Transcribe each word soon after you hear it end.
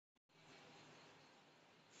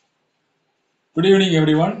Good evening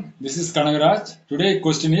everyone. This is Kanagaraj. Today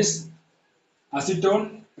question is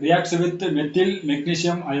acetone reacts with methyl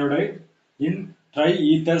magnesium iodide in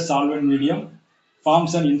triether solvent medium,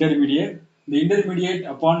 forms an intermediate. The intermediate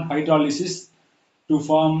upon hydrolysis to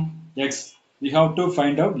form X. We have to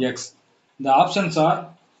find out X. The options are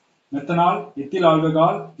methanol, ethyl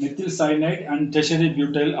alcohol, methyl cyanide and tertiary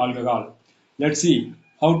butyl alcohol. Let's see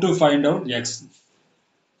how to find out X.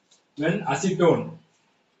 When acetone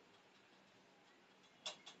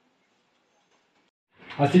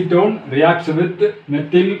reacts with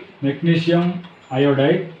methyl magnesium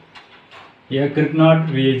iodide, a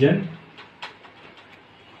Grignard reagent.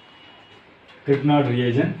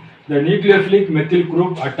 The nucleophilic methyl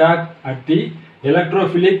group attack at the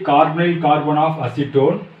electrophilic carbonyl carbon of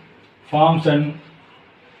acetone forms an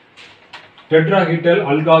tetrahedral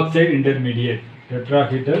alkoxide intermediate.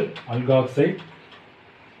 Tetrahedral alkoxide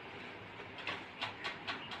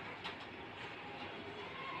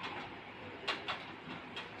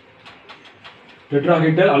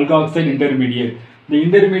intermediate. The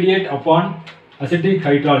intermediate upon acetic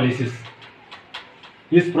hydrolysis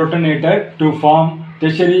is protonated to form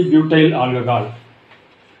tertiary butyl alcohol.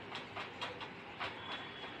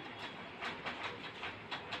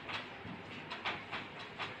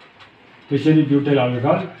 Tertiary butyl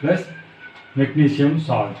alcohol plus magnesium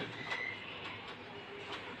salt.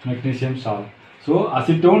 So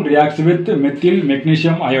acetone reacts with methyl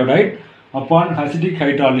magnesium iodide. Upon acidic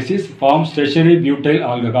hydrolysis forms tertiary butyl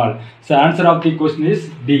alcohol. So answer of the question is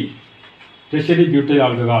D. Tertiary butyl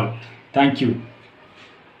alcohol. Thank you.